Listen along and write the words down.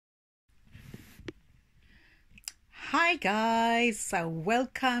Hi guys,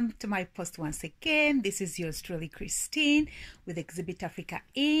 welcome to my post once again. This is yours truly, Christine with Exhibit Africa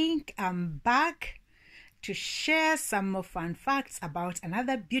Inc. I'm back to share some more fun facts about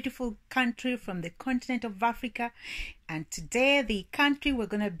another beautiful country from the continent of Africa. And today the country we're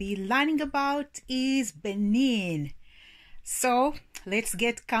going to be learning about is Benin. So let's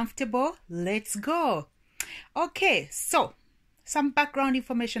get comfortable. Let's go. Okay, so some background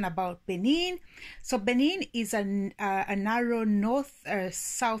information about Benin. So Benin is a narrow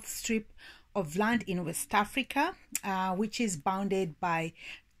north-south strip of land in West Africa, which is bounded by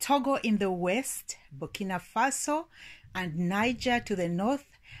Togo in the west, Burkina Faso and Niger to the north,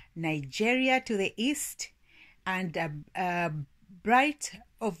 Nigeria to the east, and Bight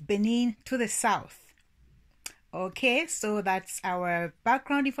of Benin to the south. Okay, so that's our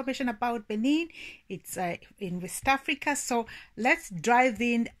background information about Benin. It's in West Africa. So let's dive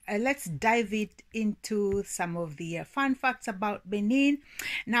it into some of the fun facts about Benin.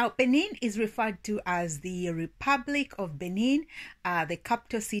 Now, Benin is referred to as the Republic of Benin. The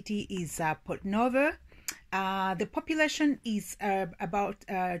capital city is Port Novo. The population is about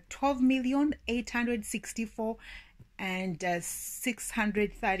 12,864 and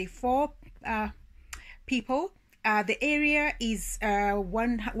 634 people. The area is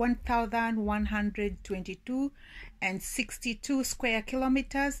 1,122 and 62 square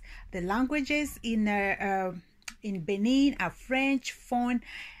kilometers. The languages in Benin are French, Fon,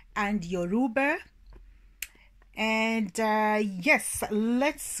 and Yoruba. And yes,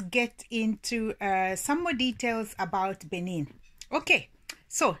 let's get into some more details about Benin. Okay,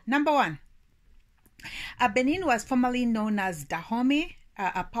 so number one, Benin was formerly known as Dahomey,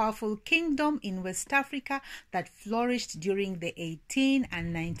 a powerful kingdom in West Africa that flourished during the 18th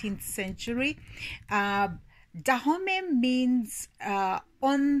and 19th century. Dahomey means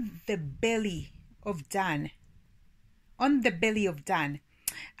on the belly of Dan. On the belly of Dan.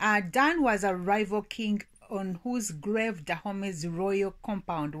 Dan was a rival king on whose grave Dahomey's royal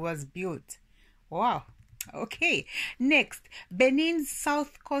compound was built. Wow. Okay, next, Benin's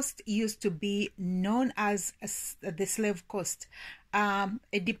south coast used to be known as the Slave Coast, a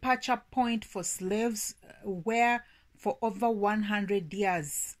departure point for slaves where for over 100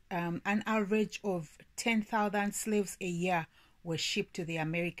 years, an average of 10,000 slaves a year were shipped to the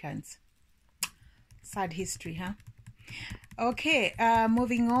Americans. Sad history, huh? Okay,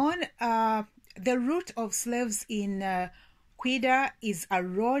 moving on. The route of slaves in Quida is a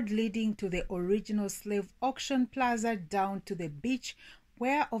road leading to the original slave auction plaza down to the beach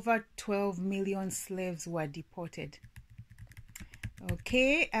where over 12 million slaves were deported.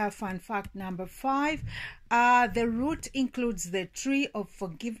 Okay, fun fact number 5. The route includes the Tree of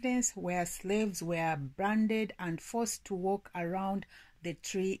Forgiveness where slaves were branded and forced to walk around the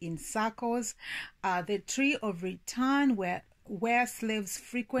tree in circles. The Tree of Return where slaves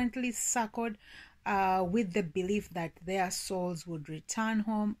frequently circled with the belief that their souls would return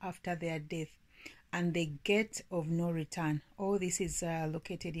home after their death, and the Gate of No Return. All this is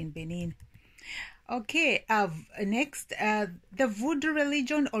located in Benin. Okay, next, the Voodoo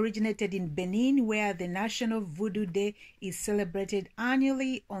religion originated in Benin, where the National Voodoo Day is celebrated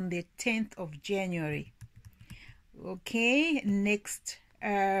annually on the 10th of January. Okay, next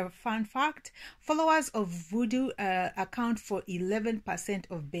fun fact. Followers of Voodoo account for 11%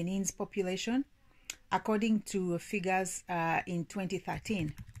 of Benin's population, according to figures in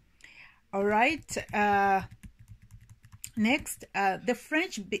 2013. All right. Next, the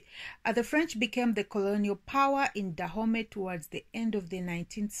French became the colonial power in Dahomey towards the end of the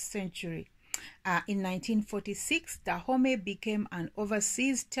 19th century. In 1946, Dahomey became an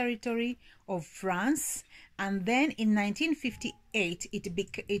overseas territory of France, and then in 1958, it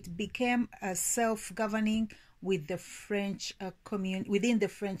became self-governing with the French within the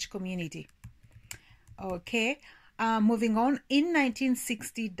French community. Okay, moving on. In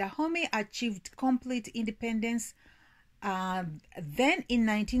 1960, Dahomey achieved complete independence. Then in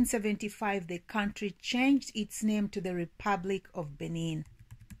 1975, the country changed its name to the Republic of Benin.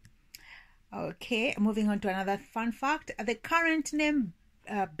 Okay, moving on to another fun fact. The current name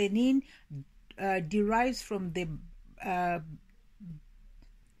Benin derives from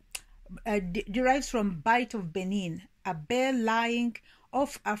Bight of Benin, a bay lying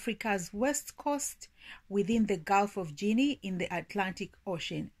off Africa's west coast within the Gulf of Guinea in the Atlantic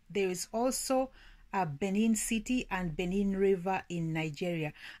Ocean. There is also Benin City and Benin River in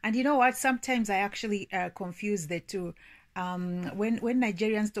Nigeria. And you know what? Sometimes I actually confuse the two. When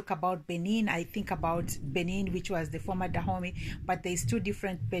Nigerians talk about Benin, I think about Benin, which was the former Dahomey, but there's two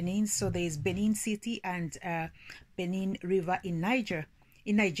different Benins. So there's Benin City and Benin River in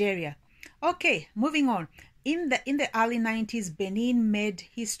Nigeria. Okay, moving on. In the early 90s, Benin made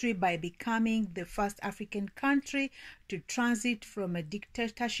history by becoming the first African country to transit from a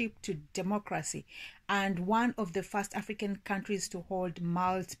dictatorship to democracy, and one of the first African countries to hold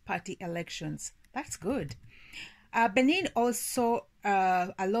multi-party elections. That's good. Benin also,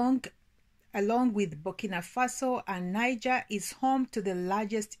 along with Burkina Faso and Niger, is home to the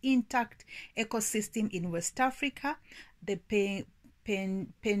largest intact ecosystem in West Africa, the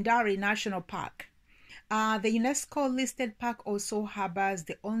Pendari National Park. The UNESCO-listed park also harbors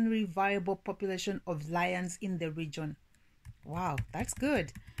the only viable population of lions in the region. Wow, that's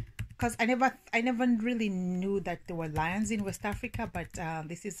good. Because I never really knew that there were lions in West Africa, but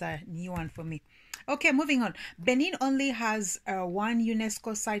this is a new one for me. Okay, moving on. Benin only has one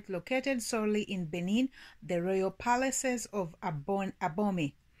UNESCO site located solely in Benin, the Royal Palaces of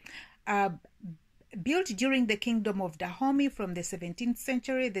Abome. Built during the Kingdom of Dahomey from the 17th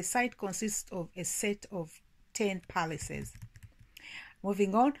century, the site consists of a set of 10 palaces.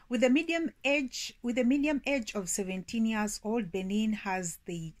 Moving on, with a medium age of 17 years old, Benin has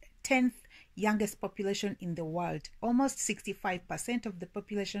the 10th youngest population in the world. Almost 65% of the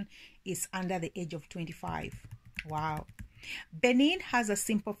population is under the age of 25. Wow. Benin has a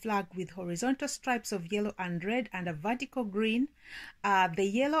simple flag with horizontal stripes of yellow and red and a vertical green. The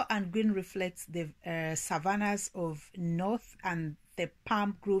yellow and green reflects the savannas of north and the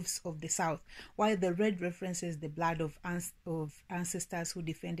palm groves of the south, while the red references the blood of ancestors who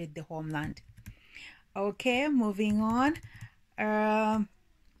defended the homeland. Okay, moving on.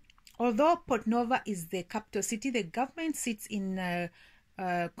 Although Port Nova is the capital city, the government sits in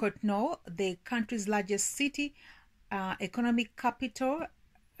Cotonou, the country's largest city. Economic capital,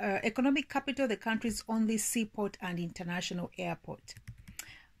 the country's only seaport and international airport.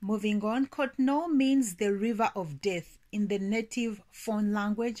 Moving on, Cotonou means the river of death in the native Fon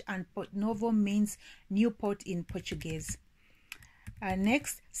language, and Port Novo means new port in Portuguese.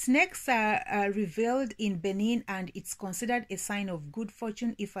 Next, snakes are revealed in Benin, and it's considered a sign of good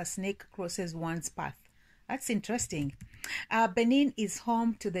fortune if a snake crosses one's path. That's interesting. Benin is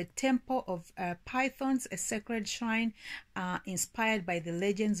home to the Temple of Pythons, a sacred shrine inspired by the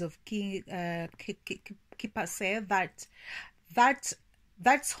legends of King Kipase.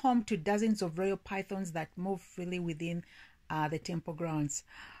 That's home to dozens of royal pythons that move freely within the temple grounds.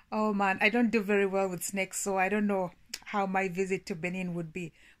 Oh man, I don't do very well with snakes, so I don't know how my visit to Benin would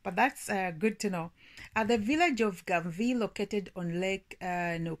be, but that's good to know. The village of Gamvi, located on Lake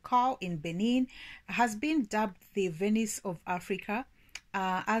Nokau in Benin, has been dubbed the Venice of Africa,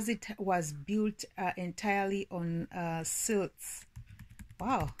 as it was built entirely on silts.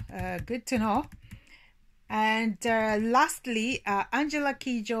 Wow, good to know. And lastly, Angela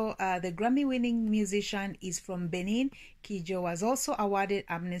Kidjo, the Grammy-winning musician, is from Benin. Kidjo was also awarded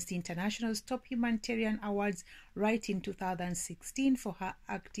Amnesty International's Top Humanitarian Awards right in 2016 for her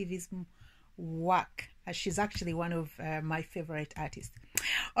activism work. She's actually one of my favorite artists.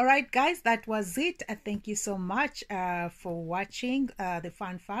 All right, guys, that was it. Thank you so much for watching the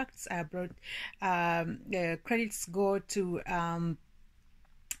fun facts. Credits go to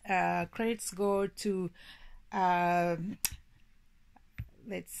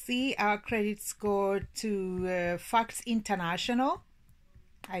let's see, our credits go to Facts International,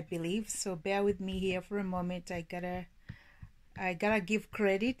 I believe. So bear with me here for a moment. I gotta give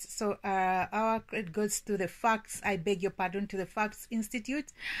credit. So our credit goes to the Facts, I beg your pardon, to the Facts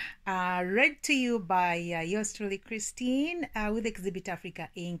Institute, read to you by yours truly, Christine, with Exhibit Africa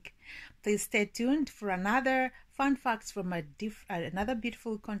Inc. Please stay tuned for another fun facts from another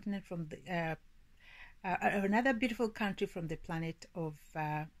beautiful continent from the another beautiful country from the planet of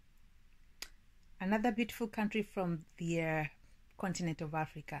another beautiful country from the continent of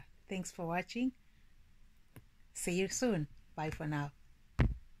Africa. Thanks for watching. See you soon. Bye for now.